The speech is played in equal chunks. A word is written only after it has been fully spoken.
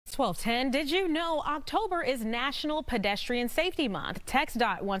12:10. Did you know October is National Pedestrian Safety Month?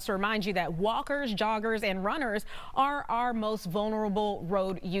 TXDOT wants to remind you that walkers, joggers, and runners are our most vulnerable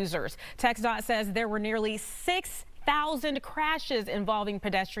road users. TXDOT says there were nearly 6,000 crashes involving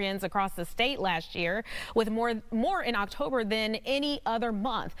pedestrians across the state last year, with more in October than any other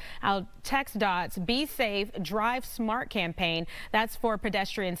month. TXDOT's Be Safe, Drive Smart campaign, that's for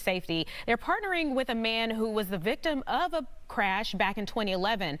pedestrian safety. They're partnering with a man who was the victim of a crash back in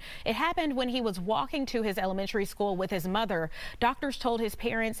 2011. It happened when he was walking to his elementary school with his mother. Doctors told his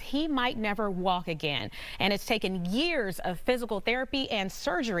parents he might never walk again, and it's taken years of physical therapy and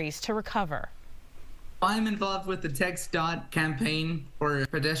surgeries to recover. I'm involved with the TXDOT campaign for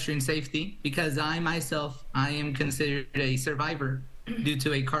pedestrian safety because I am considered a survivor due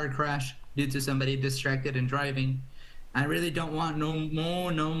to a car crash, due to somebody distracted and driving. I really don't want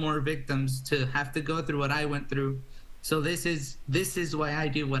no more victims to have to go through what I went through. So this is why I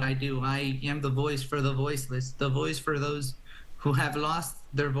do what I do. I am the voice for the voiceless, the voice for those who have lost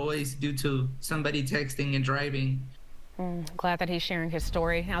their voice due to somebody texting and driving. Glad that he's sharing his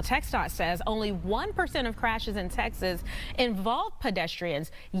story. Now, TXDOT says only 1% of crashes in Texas involve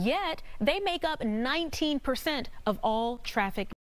pedestrians, yet they make up 19% of all traffic